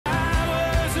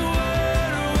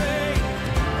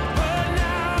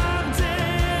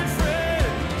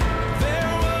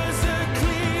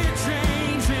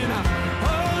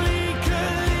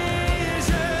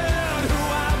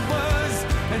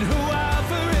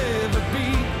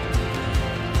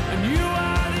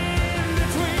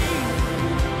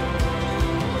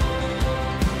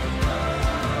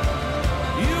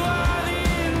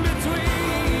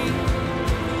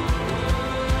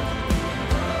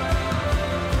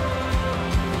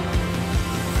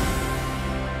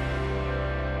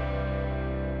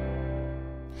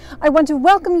I want to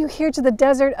welcome you here to the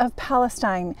desert of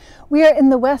Palestine. We are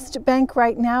in the West Bank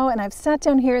right now, and I've sat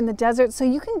down here in the desert so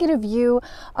you can get a view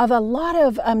of a lot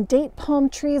of date palm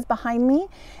trees behind me,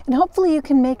 and hopefully you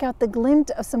can make out the glint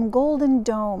of some golden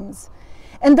domes.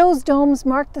 And those domes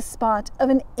mark the spot of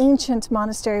an ancient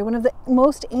monastery, one of the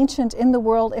most ancient in the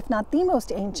world, if not the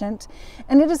most ancient,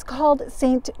 and it is called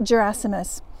St.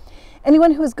 Gerasimos.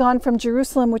 Anyone who has gone from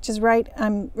Jerusalem, which is right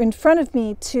in front of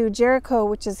me, to Jericho,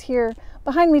 which is here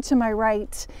behind me to my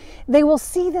right, they will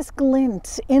see this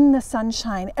glint in the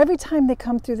sunshine every time they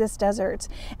come through this desert,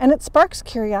 and it sparks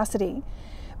curiosity.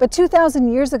 But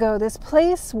 2,000 years ago, this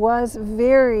place was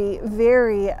very,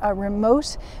 very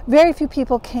remote. Very few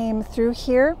people came through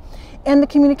here, and the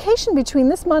communication between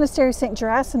this monastery, St.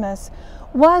 Gerasimos,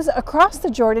 was across the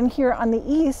Jordan here on the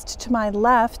east to my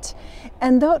left,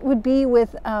 and that would be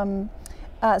with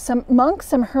some monks,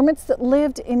 some hermits that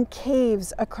lived in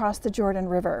caves across the Jordan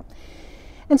River.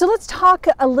 And so let's talk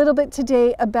a little bit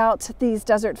today about these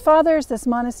desert fathers, this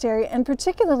monastery, and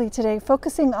particularly today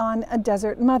focusing on a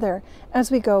desert mother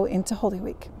as we go into Holy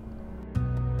Week.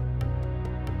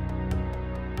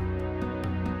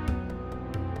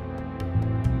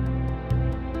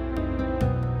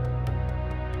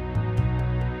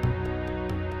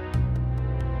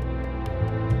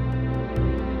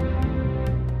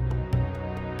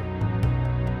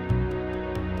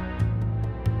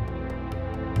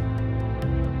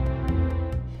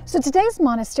 So today's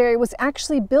monastery was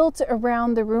actually built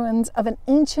around the ruins of an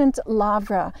ancient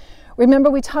lavra. Remember,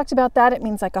 we talked about that. It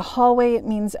means like a hallway. It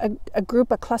means a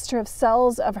group, a cluster of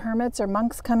cells of hermits or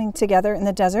monks coming together in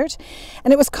the desert.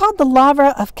 And it was called the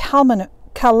Lavra of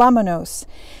Kalamenos.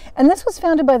 And this was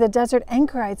founded by the desert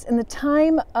anchorites in the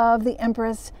time of the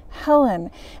Empress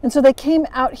Helen. And so they came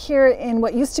out here in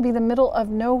what used to be the middle of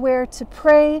nowhere to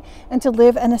pray and to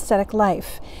live an ascetic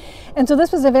life. And so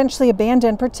this was eventually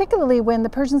abandoned, particularly when the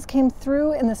Persians came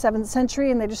through in the 7th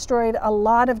century and they destroyed a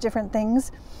lot of different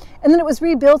things. And then it was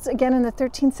rebuilt again in the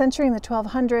 13th century, in the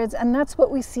 1200s, and that's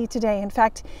what we see today. In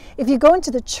fact, if you go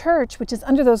into the church, which is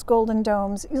under those golden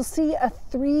domes, you'll see a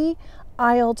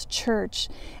 3-aisled church.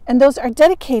 And those are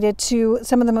dedicated to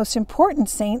some of the most important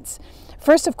saints.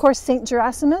 First, of course, St.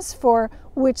 Gerasimos, for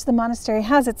which the monastery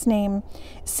has its name,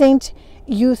 St.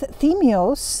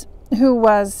 Euthemios, who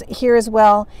was here as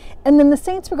well. And then the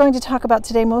saints we're going to talk about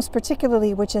today most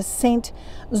particularly, which is St.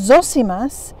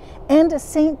 Zosimas and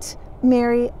St.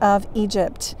 Mary of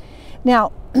Egypt.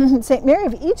 Now, St. Mary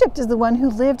of Egypt is the one who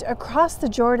lived across the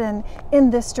Jordan in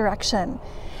this direction.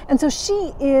 And so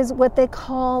she is what they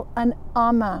call an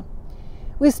Amma.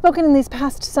 We've spoken in these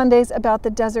past Sundays about the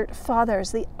desert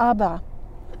fathers, the Abba.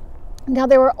 Now,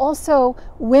 there were also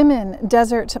women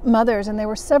desert mothers, and there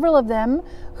were several of them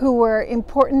who were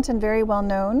important and very well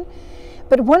known.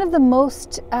 But one of the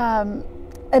most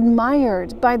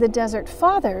admired by the desert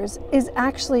fathers is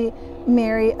actually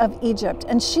Mary of Egypt,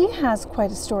 and she has quite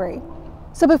a story.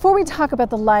 So before we talk about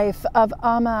the life of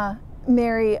Amma,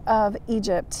 Mary of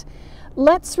Egypt,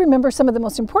 let's remember some of the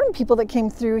most important people that came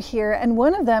through here, and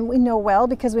one of them we know well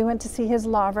because we went to see his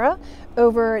lavra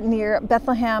over near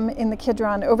Bethlehem in the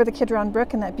Kidron, over the Kidron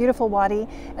Brook in that beautiful wadi,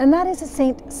 and that is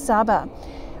Saint Saba.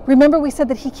 Remember, we said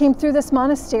that he came through this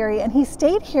monastery and he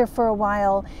stayed here for a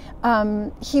while.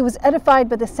 He was edified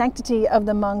by the sanctity of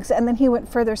the monks, and then he went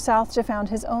further south to found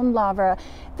his own lavra,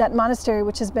 that monastery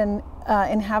which has been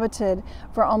inhabited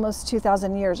for almost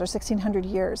 2,000 years or 1,600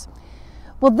 years.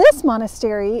 Well, this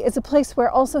monastery is a place where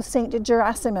also St.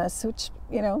 Gerasimos, which,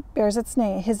 bears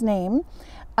his name,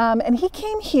 and he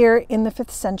came here in the 5th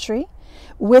century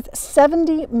with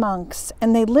 70 monks,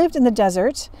 and they lived in the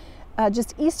desert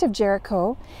just east of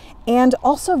Jericho and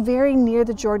also very near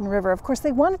the Jordan River. Of course,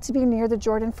 they wanted to be near the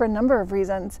Jordan for a number of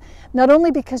reasons, not only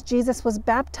because Jesus was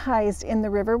baptized in the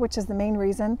river, which is the main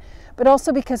reason, but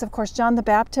also because, of course, John the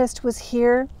Baptist was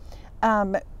here.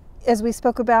 As we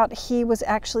spoke about, he was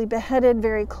actually beheaded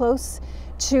very close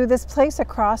to this place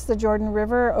across the Jordan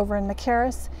River over in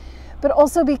Machaerus, but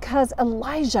also because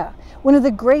Elijah, one of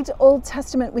the great Old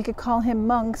Testament, we could call him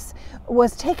monks,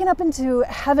 was taken up into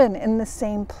heaven in the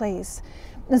same place.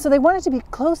 And so they wanted to be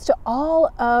close to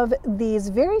all of these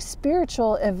very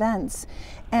spiritual events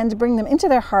and bring them into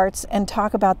their hearts and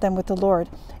talk about them with the Lord.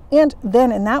 And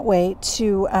then in that way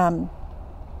to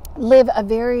live a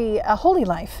very holy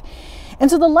life. And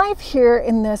so the life here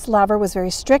in this lavra was very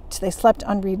strict. They slept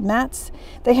on reed mats.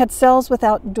 They had cells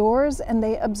without doors, and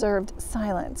they observed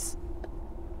silence.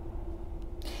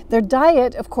 Their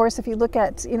diet, of course, if you look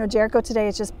at Jericho today,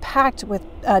 it's just packed with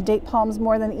date palms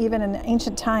more than even in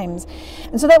ancient times.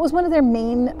 And so that was one of their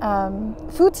main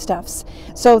foodstuffs.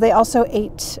 So they also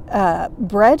ate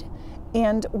bread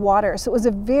and water. So it was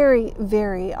a very,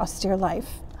 very austere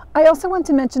life. I also want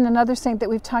to mention another saint that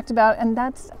we've talked about, and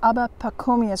that's Abba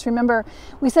Pachomius. Remember,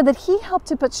 we said that he helped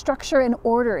to put structure and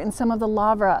order in some of the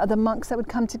lavra of the monks that would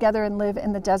come together and live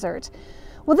in the desert.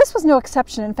 Well, this was no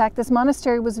exception. In fact, this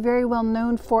monastery was very well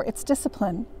known for its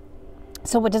discipline.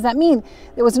 So what does that mean?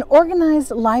 It was an organized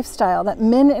lifestyle that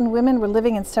men and women were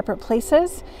living in separate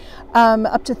places,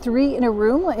 up to 3 in a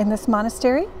room in this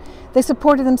monastery. They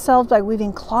supported themselves by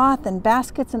weaving cloth and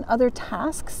baskets and other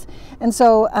tasks. And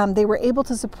so they were able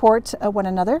to support one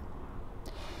another.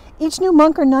 Each new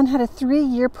monk or nun had a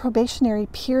 3-year probationary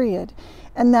period,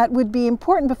 and that would be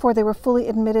important before they were fully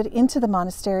admitted into the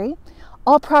monastery.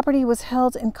 All property was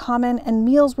held in common, and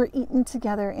meals were eaten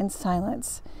together in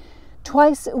silence.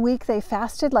 Twice a week they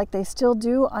fasted, like they still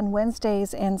do on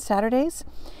Wednesdays and Saturdays,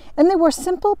 and they wore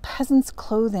simple peasants'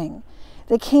 clothing.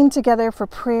 They came together for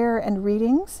prayer and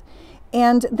readings,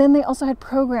 and then they also had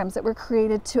programs that were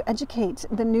created to educate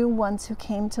the new ones who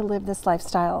came to live this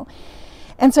lifestyle.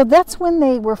 And so that's when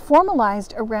they were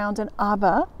formalized around an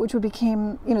Abba, which would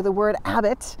become, the word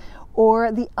abbot,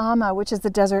 or the Amma, which is the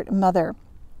desert mother.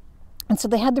 And so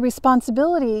they had the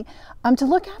responsibility to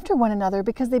look after one another,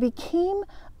 because they became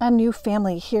a new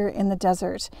family here in the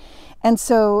desert. And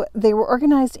so they were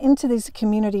organized into these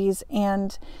communities,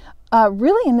 and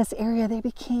really in this area they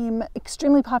became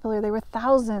extremely popular. There were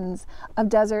thousands of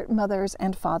desert mothers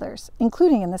and fathers,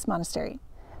 including in this monastery.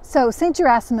 So Saint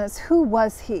Gerasimos, who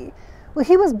was he? Well,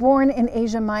 he was born in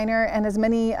Asia Minor, and as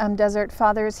many desert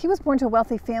fathers, he was born to a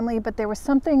wealthy family, but there was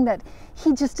something that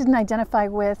he just didn't identify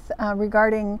with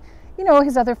regarding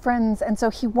his other friends, and so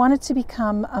he wanted to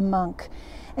become a monk.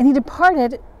 And he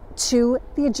departed to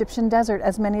the Egyptian desert,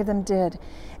 as many of them did.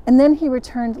 And then he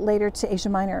returned later to Asia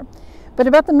Minor. But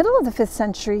about the middle of the 5th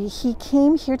century, he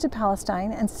came here to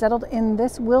Palestine and settled in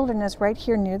this wilderness right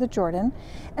here near the Jordan.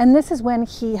 And this is when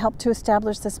he helped to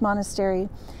establish this monastery,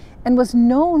 and was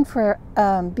known for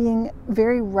being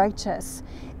very righteous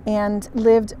and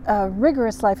lived a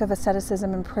rigorous life of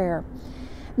asceticism and prayer.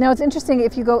 Now, it's interesting,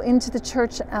 if you go into the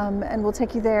church, and we'll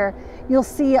take you there, you'll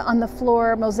see on the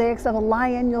floor mosaics of a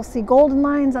lion. You'll see golden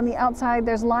lions on the outside.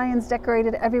 There's lions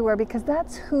decorated everywhere, because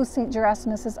that's who St.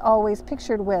 Gerasimos is always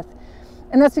pictured with.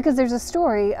 And that's because there's a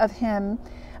story of him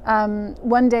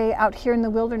one day out here in the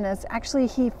wilderness. Actually,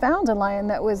 he found a lion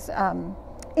that was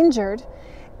injured.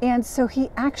 And so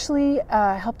he actually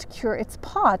helped cure its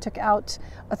paw, took out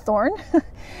a thorn,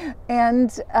 and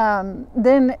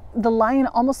then the lion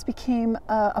almost became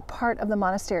a part of the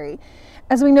monastery.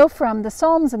 As we know from the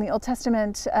Psalms in the Old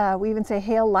Testament, we even say,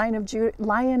 "Hail, Lion of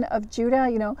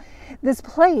Judah." This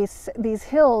place, these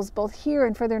hills, both here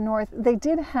and further north, they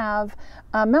did have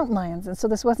mountain lions, and so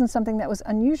this wasn't something that was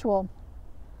unusual.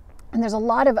 And there's a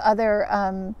lot of other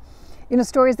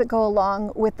stories that go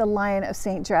along with the lion of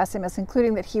St. Gerasimos,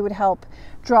 including that he would help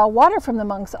draw water from the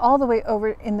monks all the way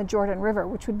over in the Jordan River,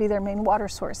 which would be their main water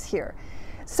source here.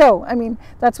 So,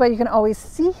 that's why you can always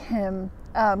see him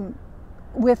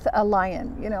with a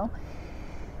lion,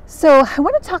 So I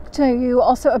want to talk to you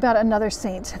also about another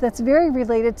saint that's very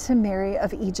related to Mary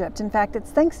of Egypt. In fact,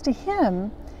 it's thanks to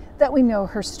him that we know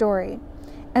her story.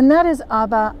 And that is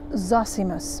Abba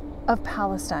Zosimas of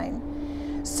Palestine.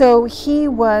 So he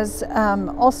was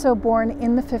also born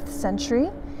in the 5th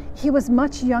century. He was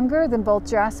much younger than both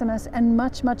Gerasimos and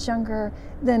much, much younger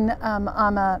than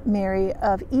Amma, Mary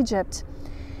of Egypt.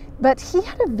 But he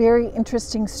had a very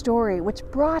interesting story which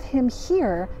brought him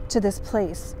here to this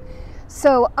place.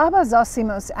 So Abba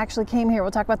Zosimas actually came here,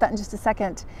 we'll talk about that in just a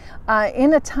second,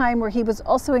 in a time where he was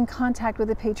also in contact with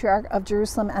the Patriarch of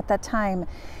Jerusalem at that time.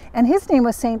 And his name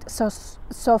was Saint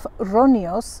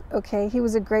Sophronios, okay? He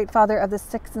was a great father of the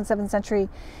 6th and 7th century,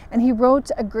 and he wrote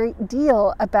a great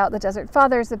deal about the Desert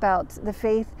Fathers, about the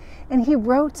faith, and he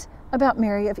wrote about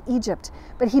Mary of Egypt.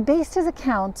 But he based his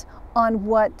account on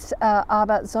what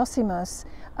Abba Zosimas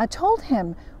told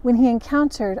him when he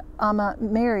encountered Amma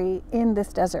Mary in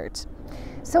this desert.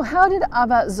 So how did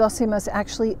Abba Zosimas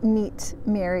actually meet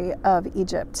Mary of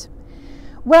Egypt?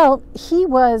 Well, he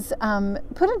was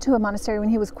put into a monastery when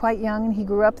he was quite young, and he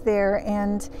grew up there,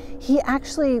 and he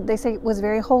actually, they say, was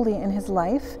very holy in his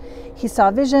life. He saw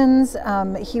visions,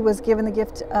 he was given the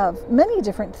gift of many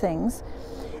different things,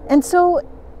 and so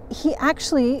he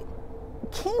actually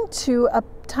came to a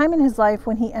time in his life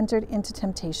when he entered into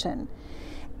temptation,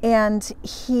 and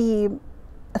he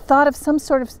thought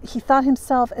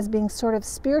himself as being sort of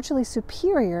spiritually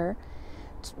superior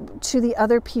to the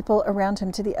other people around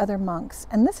him, to the other monks.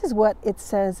 And this is what it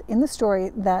says in the story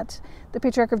that the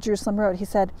Patriarch of Jerusalem wrote. He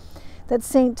said that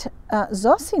Saint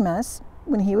Zosimas,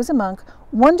 when he was a monk,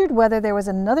 wondered whether there was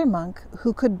another monk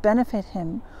who could benefit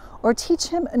him, or teach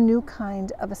him a new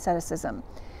kind of asceticism.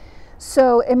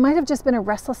 So it might have just been a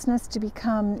restlessness to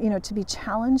become, to be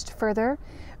challenged further,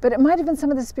 but it might have been some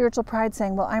of the spiritual pride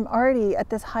saying, well, I'm already at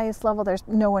this highest level, there's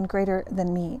no one greater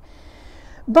than me.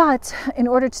 But in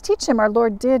order to teach him, our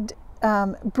Lord did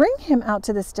bring him out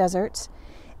to this desert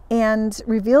and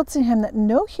revealed to him that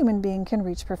no human being can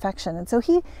reach perfection. And so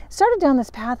he started down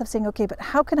this path of saying, okay, but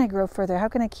how can I grow further? How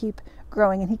can I keep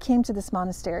growing? And he came to this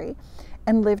monastery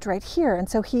and lived right here. And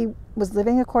so he was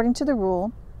living according to the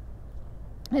rule.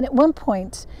 And at one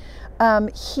point,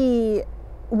 he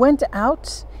went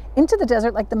out into the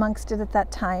desert like the monks did at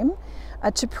that time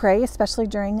to pray, especially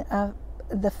during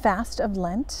the fast of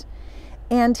Lent.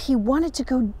 And he wanted to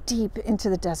go deep into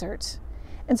the desert.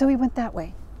 And so he went that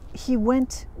way. He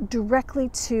went directly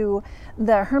to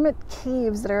the hermit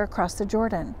caves that are across the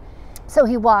Jordan. So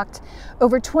he walked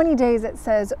over 20 days, it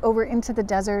says, over into the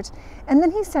desert. And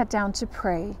then he sat down to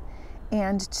pray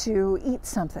and to eat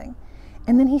something.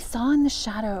 And then he saw in the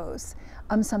shadows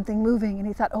something moving, and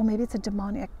he thought, oh, maybe it's a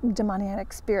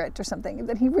demoniac spirit or something.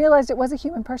 Then he realized it was a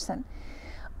human person,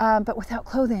 but without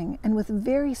clothing and with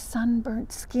very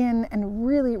sunburnt skin and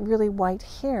really, really white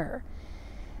hair.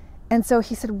 And so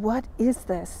he said, what is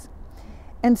this?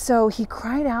 And so he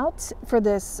cried out for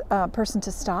this person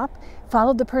to stop,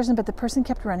 followed the person, but the person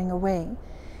kept running away.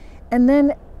 And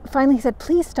then finally he said,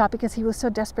 please stop, because he was so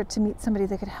desperate to meet somebody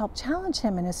that could help challenge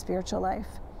him in his spiritual life.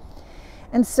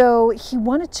 And so he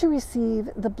wanted to receive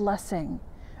the blessing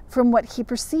from what he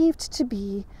perceived to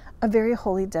be a very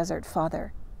holy desert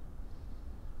father.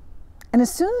 And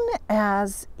as soon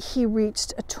as he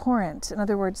reached a torrent, in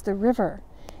other words, the river,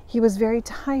 he was very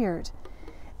tired.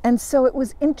 And so it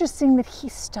was interesting that he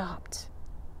stopped.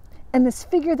 And this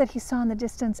figure that he saw in the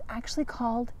distance actually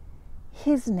called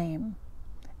his name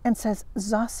and says,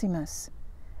 Zosimas.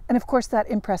 And of course that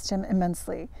impressed him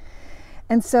immensely.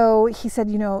 And so he said,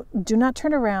 do not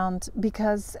turn around,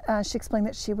 because she explained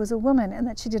that she was a woman and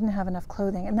that she didn't have enough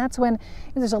clothing. And that's when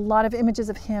there's a lot of images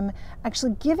of him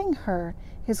actually giving her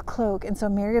his cloak. And so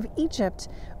Mary of Egypt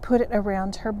put it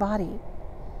around her body.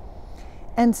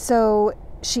 And so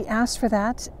she asked for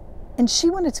that, and she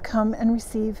wanted to come and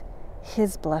receive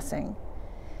his blessing.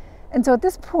 And so at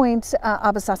this point,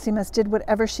 Abba Zosimas did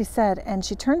whatever she said, and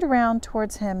she turned around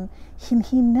towards him, and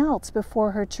he knelt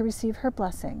before her to receive her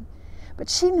blessing. But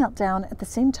she knelt down at the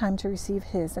same time to receive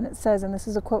his. And it says, and this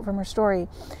is a quote from her story,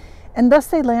 and thus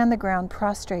they lay on the ground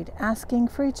prostrate, asking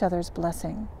for each other's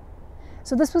blessing.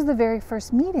 So this was the very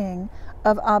first meeting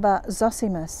of Abba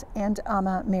Zosimas and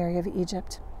Amma Mary of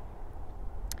Egypt.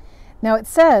 Now it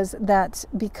says that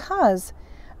because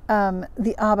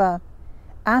the Abba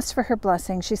asked for her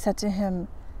blessing, she said to him,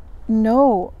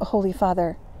 know, Holy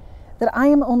Father, that I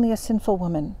am only a sinful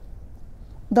woman,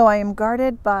 though I am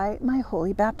guarded by my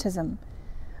holy baptism.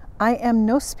 I am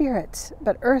no spirit,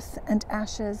 but earth and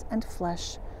ashes and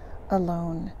flesh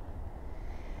alone.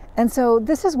 And so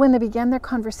this is when they began their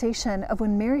conversation of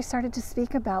when Mary started to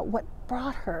speak about what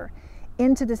brought her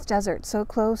into this desert, so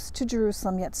close to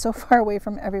Jerusalem, yet so far away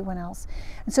from everyone else.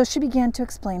 And so she began to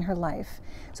explain her life.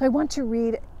 So I want to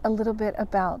read a little bit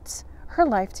about her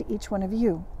life to each one of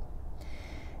you.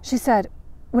 She said,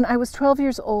 when I was 12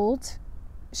 years old,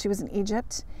 she was in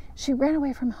Egypt, she ran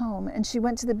away from home and she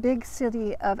went to the big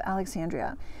city of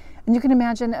Alexandria. And you can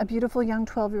imagine a beautiful young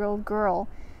 12-year-old girl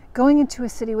going into a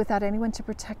city without anyone to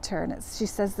protect her. And she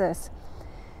says this,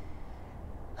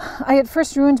 I at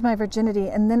first ruined my virginity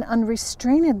and then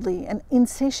unrestrainedly and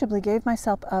insatiably gave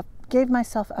myself up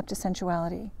to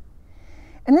sensuality.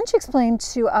 And then she explained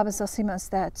to Abba Zosimas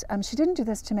that she didn't do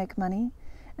this to make money.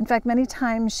 In fact, many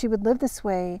times she would live this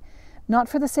way, not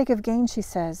for the sake of gain, she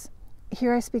says.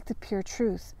 Here I speak the pure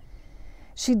truth.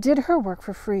 She did her work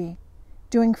for free,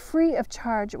 doing free of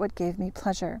charge what gave me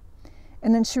pleasure.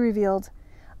 And then she revealed,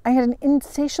 I had an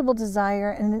insatiable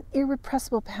desire and an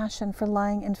irrepressible passion for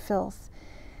lying and filth.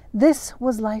 This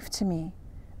was life to me.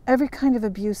 Every kind of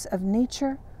abuse of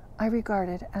nature I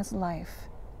regarded as life.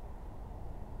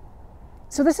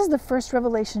 So this is the first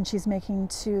revelation she's making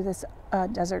to this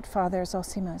desert father,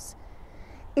 Zosimas.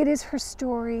 It is her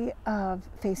story of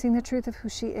facing the truth of who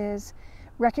she is,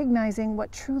 recognizing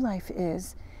what true life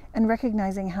is, and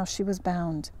recognizing how she was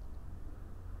bound.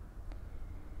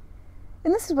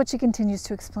 And this is what she continues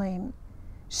to explain.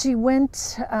 She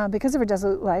went, because of her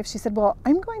desert life, she said, well,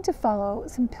 I'm going to follow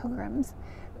some pilgrims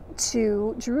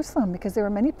to Jerusalem, because there were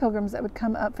many pilgrims that would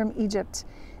come up from Egypt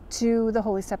to the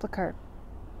Holy Sepulchre.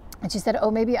 And she said, oh,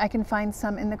 maybe I can find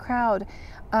some in the crowd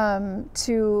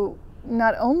to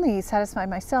not only satisfy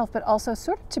myself, but also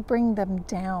sort of to bring them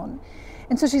down.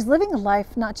 And so she's living a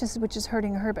life not just which is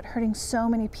hurting her, but hurting so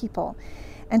many people.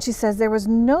 And she says, there was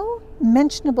no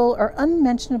mentionable or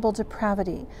unmentionable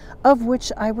depravity of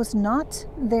which I was not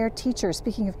their teacher,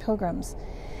 speaking of pilgrims.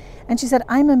 And she said,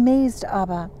 I'm amazed,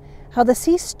 Abba, how the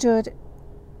sea stood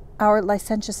our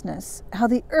licentiousness, how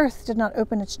the earth did not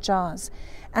open its jaws,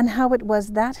 and how it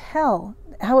was that hell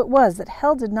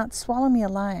did not swallow me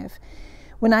alive,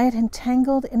 when I had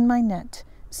entangled in my net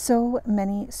so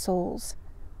many souls.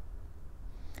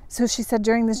 So she said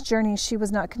during this journey, she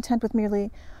was not content with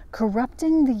merely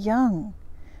corrupting the young,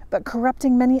 but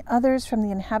corrupting many others from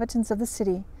the inhabitants of the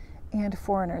city and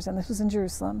foreigners. And this was in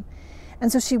Jerusalem.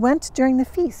 And so she went during the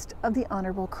feast of the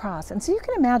Honorable Cross. And so you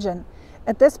can imagine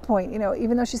at this point,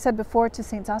 even though she said before to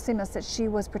St. Zosimas that she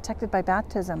was protected by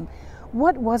baptism,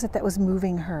 what was it that was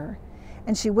moving her?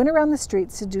 And she went around the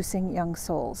streets seducing young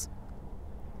souls.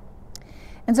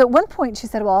 And so at one point she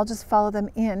said, well, I'll just follow them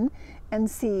in and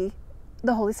see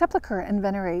the Holy Sepulchre and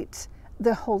venerate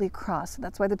the Holy Cross.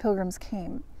 That's why the pilgrims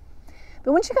came.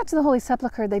 But when she got to the Holy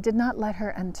Sepulchre, they did not let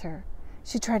her enter.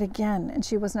 She tried again, and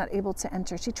she was not able to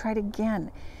enter. She tried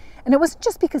again. And it wasn't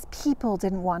just because people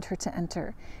didn't want her to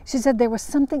enter. She said there was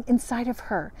something inside of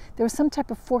her. There was some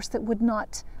type of force that would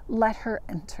not let her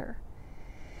enter.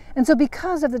 And so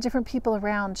because of the different people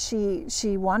around, she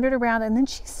wandered around, and then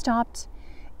she stopped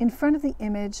in front of the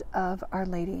image of Our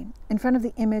Lady, in front of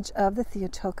the image of the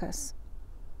Theotokos.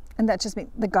 And that just means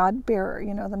the God-bearer,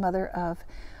 the mother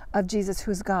of Jesus,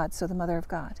 who's God, so the mother of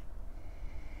God.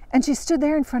 And she stood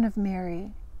there in front of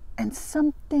Mary, and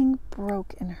something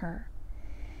broke in her.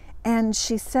 And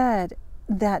she said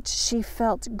that she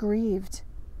felt grieved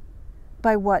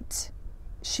by what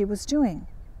she was doing.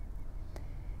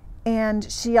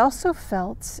 And she also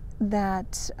felt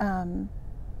that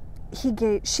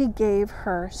she gave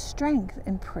her strength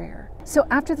in prayer. So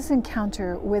after this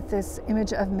encounter with this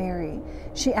image of Mary,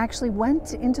 she actually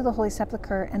went into the Holy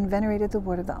Sepulchre and venerated the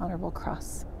wood of the Honorable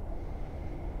Cross.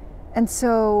 And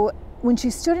so when she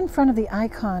stood in front of the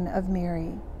icon of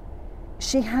Mary,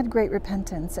 she had great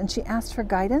repentance, and she asked for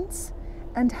guidance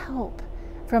and help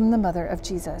from the mother of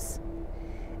Jesus.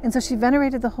 And so she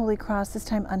venerated the Holy Cross, this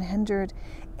time unhindered.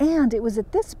 And it was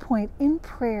at this point in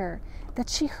prayer that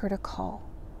she heard a call.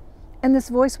 And this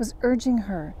voice was urging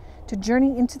her to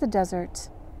journey into the desert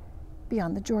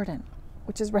beyond the Jordan,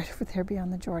 which is right over there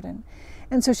beyond the Jordan.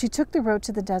 And so she took the road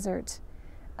to the desert,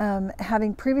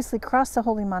 having previously crossed the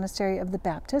holy monastery of the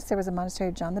Baptists. There was a monastery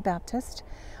of John the Baptist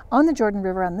on the Jordan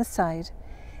River on this side.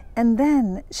 And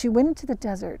then she went into the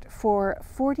desert for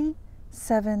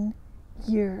 47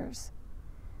 years.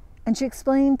 And she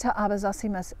explained to Abba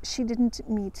Zosimas she didn't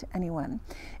meet anyone.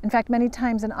 In fact, many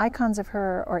times in icons of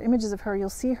her or images of her, you'll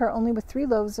see her only with 3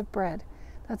 loaves of bread.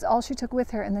 That's all she took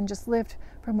with her, and then just lived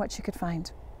from what she could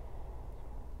find.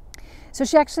 So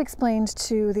she actually explained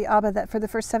to the Abba that for the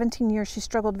first 17 years, she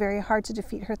struggled very hard to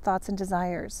defeat her thoughts and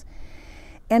desires.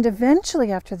 And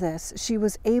eventually after this, she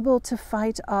was able to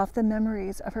fight off the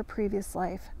memories of her previous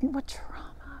life. I mean, what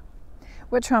trauma.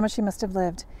 What trauma she must have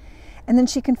lived. And then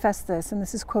she confessed this, and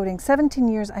this is quoting, 17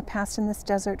 years I passed in this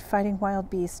desert fighting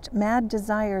wild beasts, mad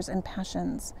desires and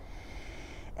passions.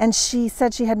 And she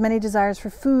said she had many desires for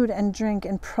food and drink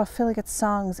and profligate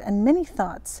songs and many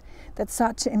thoughts that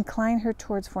sought to incline her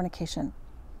towards fornication.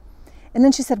 And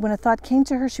then she said when a thought came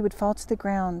to her, she would fall to the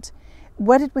ground,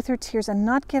 wetted with her tears, and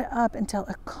not get up until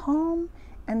a calm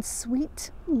and sweet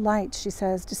light, she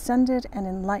says, descended and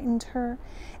enlightened her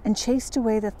and chased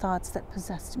away the thoughts that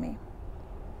possessed me.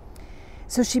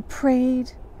 So she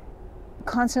prayed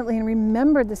constantly and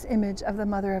remembered this image of the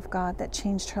Mother of God that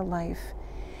changed her life.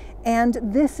 And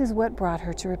this is what brought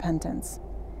her to repentance.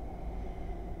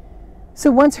 So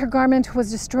once her garment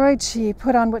was destroyed, she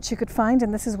put on what she could find,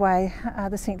 and this is why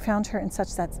the saint found her in such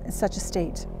a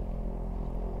state.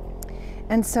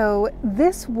 And so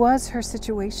this was her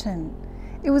situation.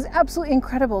 It was absolutely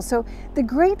incredible. So the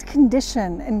great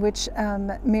condition in which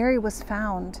Mary was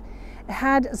found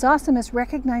had Zosimas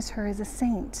recognized her as a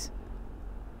saint.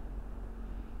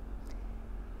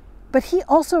 But he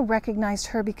also recognized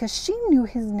her because she knew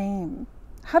his name.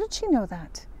 How did she know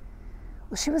that?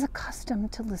 Well, she was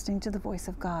accustomed to listening to the voice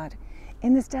of God.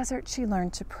 In this desert, she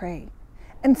learned to pray.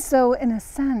 And so, in a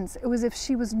sense, it was as if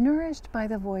she was nourished by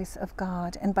the voice of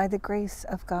God and by the grace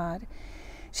of God.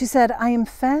 She said, I am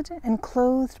fed and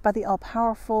clothed by the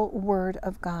all-powerful word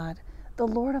of God, the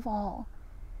Lord of all.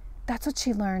 That's what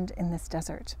she learned in this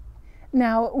desert.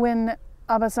 Now, when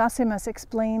Abba Zosimas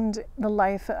explained the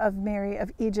life of Mary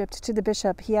of Egypt to the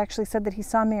bishop, he actually said that he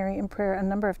saw Mary in prayer a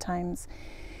number of times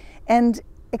and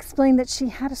explained that she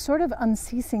had a sort of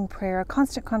unceasing prayer, a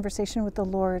constant conversation with the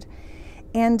Lord.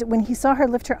 And when he saw her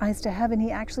lift her eyes to heaven,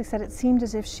 he actually said it seemed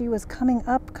as if she was coming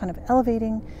up, kind of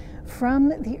elevating from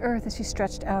the earth as she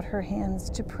stretched out her hands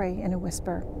to pray in a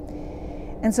whisper.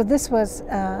 And so this was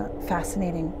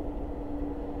fascinating.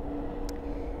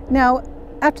 Now,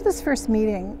 after this first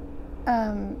meeting,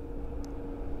 Amma,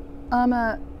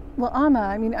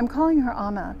 I mean, I'm calling her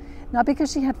Amma, not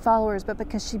because she had followers, but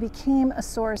because she became a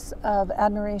source of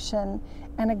admiration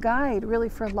and a guide really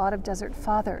for a lot of desert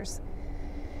fathers.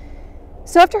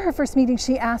 So after her first meeting,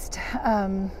 she asked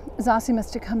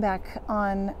Zosimas to come back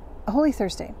on a Holy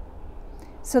Thursday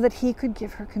so that he could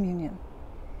give her communion.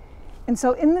 And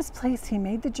so in this place, he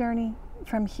made the journey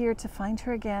from here to find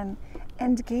her again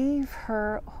and gave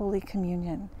her Holy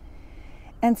Communion.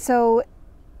 And so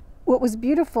what was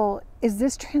beautiful is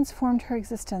this transformed her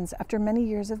existence after many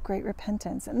years of great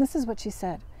repentance. And this is what she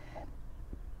said: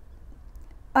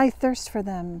 I thirst for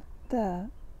them, the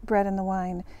bread and the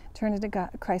wine turned into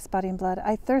Christ's body and blood.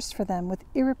 I thirst for them with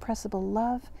irrepressible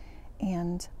love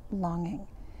and longing.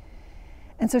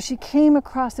 And so she came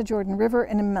across the Jordan River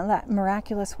in a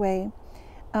miraculous way.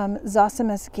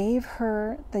 Zosimas gave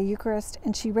her the Eucharist,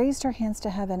 and she raised her hands to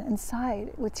heaven and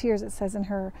sighed with tears, it says in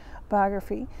her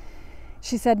biography.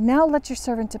 She said, now let your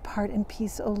servant depart in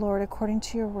peace, O Lord, according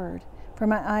to your word, for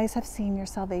my eyes have seen your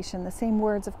salvation. The same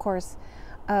words, of course,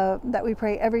 that we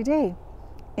pray every day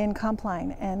in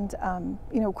Compline, and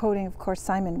quoting, of course,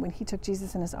 Simon when he took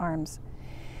Jesus in his arms.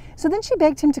 So then she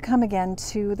begged him to come again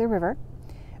to the river,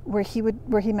 where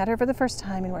he met her for the first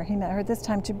time, and where he met her this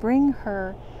time to bring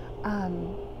her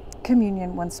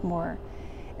communion once more.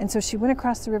 And so she went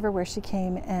across the river where she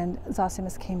came, and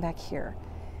Zosimas came back here.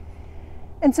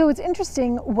 And so it's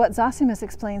interesting what Zosimas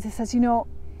explains. He says,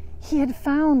 he had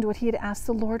found what he had asked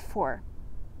the Lord for.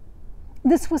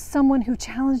 This was someone who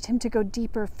challenged him to go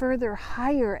deeper, further,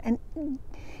 higher, and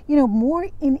more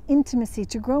in intimacy,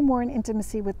 to grow more in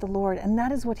intimacy with the Lord. And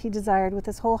that is what he desired with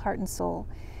his whole heart and soul.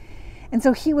 And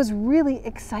so he was really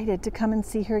excited to come and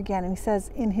see her again. And he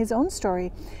says in his own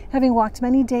story, having walked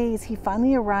many days, he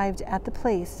finally arrived at the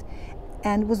place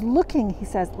and was looking, he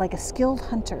says, like a skilled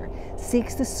hunter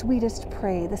seeks the sweetest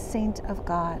prey, the saint of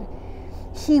God.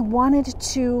 He wanted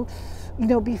to,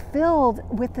 be filled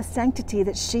with the sanctity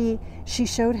that she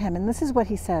showed him. And this is what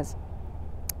he says: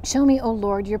 show me, O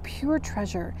Lord, your pure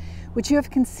treasure, which you have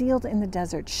concealed in the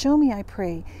desert. Show me, I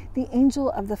pray, the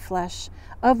angel of the flesh,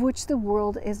 of which the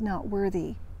world is not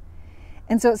worthy.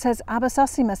 And so it says, Abba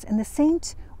Zosimas and the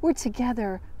saint were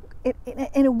together,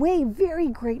 in a way, very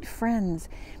great friends.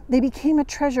 They became a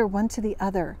treasure one to the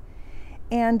other.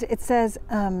 And it says,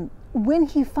 when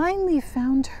he finally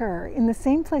found her in the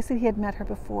same place that he had met her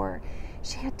before,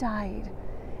 she had died.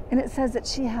 And it says that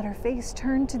she had her face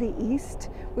turned to the east,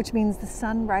 which means the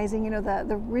sun rising,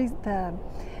 the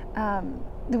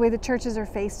way the churches are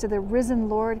faced to the risen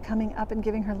Lord coming up and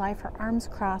giving her life, her arms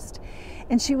crossed.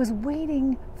 And she was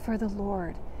waiting for the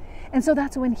Lord. And so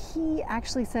that's when he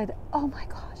actually said, oh my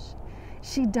gosh,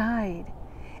 she died.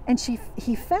 And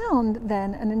he found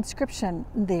then an inscription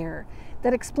there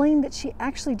that explained that she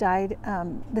actually died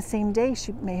the same day,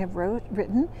 she may have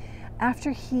written,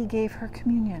 after he gave her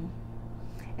communion.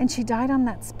 And she died on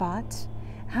that spot,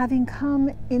 having come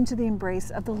into the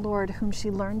embrace of the Lord, whom she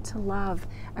learned to love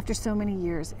after so many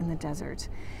years in the desert.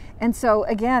 And so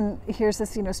again, here's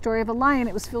this story of a lion.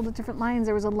 It was filled with different lions.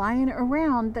 There was a lion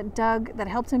around that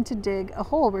helped him to dig a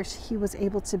hole where he was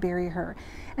able to bury her.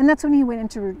 And that's when he went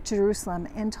into Jerusalem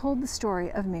and told the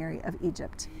story of Mary of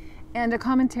Egypt. And a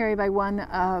commentary by one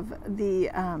of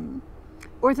the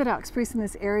Orthodox priests in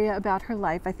this area about her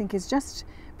life, I think, is just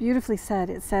beautifully said.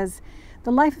 It says,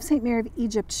 the life of St. Mary of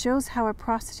Egypt shows how a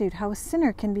prostitute, how a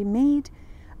sinner can be made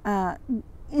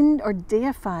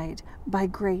deified by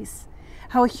grace,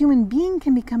 how a human being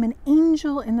can become an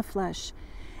angel in the flesh,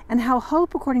 and how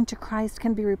hope according to Christ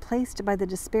can be replaced by the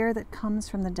despair that comes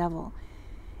from the devil.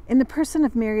 In the person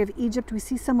of Mary of Egypt, we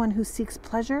see someone who seeks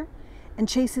pleasure and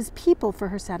chases people for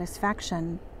her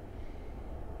satisfaction,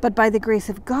 but by the grace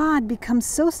of God becomes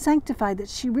so sanctified that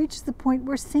she reaches the point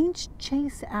where saints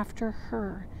chase after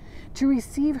her to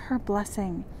receive her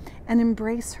blessing and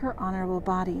embrace her honorable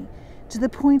body, to the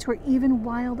point where even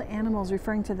wild animals,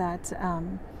 referring to that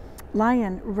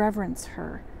lion, reverence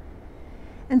her.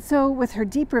 And so with her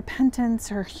deep repentance,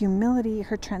 her humility,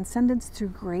 her transcendence through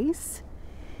grace,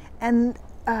 and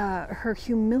her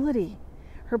humility,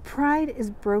 her pride is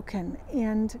broken,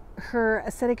 and her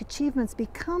ascetic achievements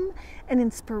become an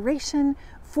inspiration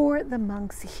for the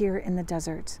monks here in the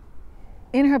desert.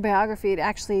 In her biography,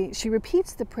 she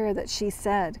repeats the prayer that she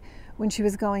said when she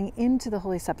was going into the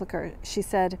Holy Sepulchre. She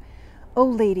said, O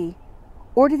Lady,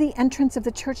 order the entrance of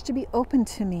the church to be opened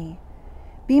to me.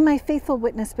 Be my faithful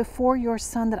witness before your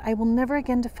Son that I will never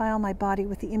again defile my body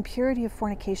with the impurity of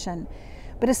fornication.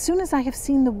 But as soon as I have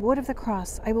seen the wood of the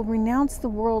cross, I will renounce the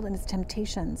world and its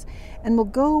temptations, and will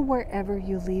go wherever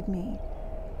you lead me.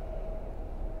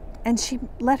 And she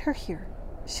let her hear.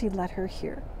 She let her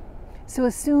hear. So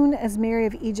as soon as Mary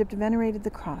of Egypt venerated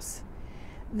the cross,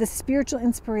 the spiritual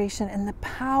inspiration and the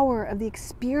power of the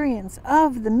experience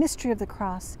of the mystery of the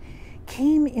cross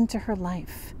came into her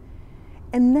life.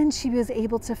 And then she was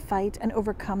able to fight and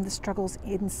overcome the struggles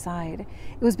inside.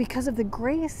 It was because of the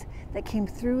grace that came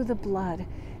through the blood,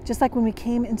 just like when we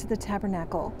came into the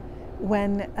tabernacle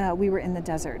when we were in the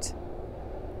desert.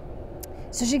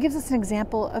 So she gives us an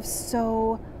example of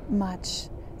so much.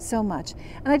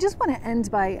 And I just want to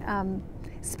end by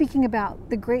speaking about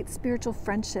the great spiritual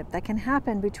friendship that can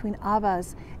happen between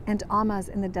Abbas and Ammas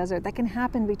in the desert, that can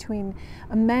happen between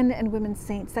men and women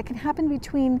saints, that can happen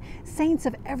between saints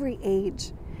of every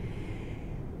age.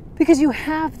 Because you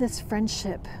have this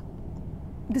friendship,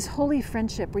 this holy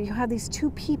friendship, where you have these two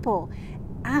people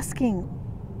asking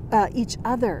each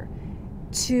other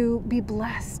to be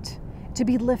blessed, to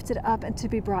be lifted up, and to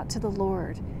be brought to the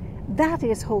Lord. That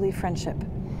is holy friendship.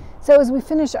 So as we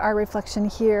finish our reflection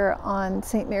here on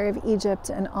St. Mary of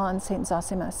Egypt and on St.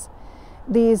 Zosimas,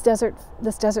 this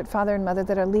desert father and mother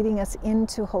that are leading us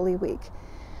into Holy Week,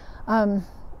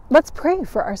 let's pray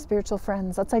for our spiritual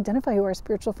friends. Let's identify who our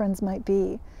spiritual friends might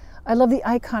be. I love the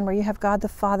icon where you have God the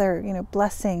Father,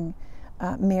 blessing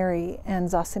Mary and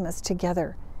Zosimas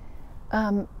together.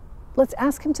 Let's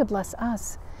ask him to bless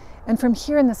us. And from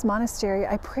here in this monastery,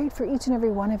 I prayed for each and every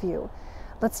one of you.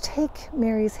 Let's take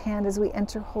Mary's hand as we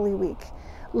enter Holy Week.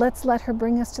 Let's let her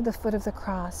bring us to the foot of the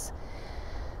cross.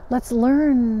 Let's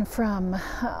learn from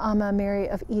Amma, Mary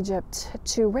of Egypt,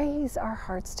 to raise our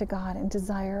hearts to God and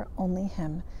desire only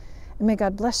him. And may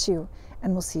God bless you,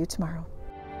 and we'll see you tomorrow.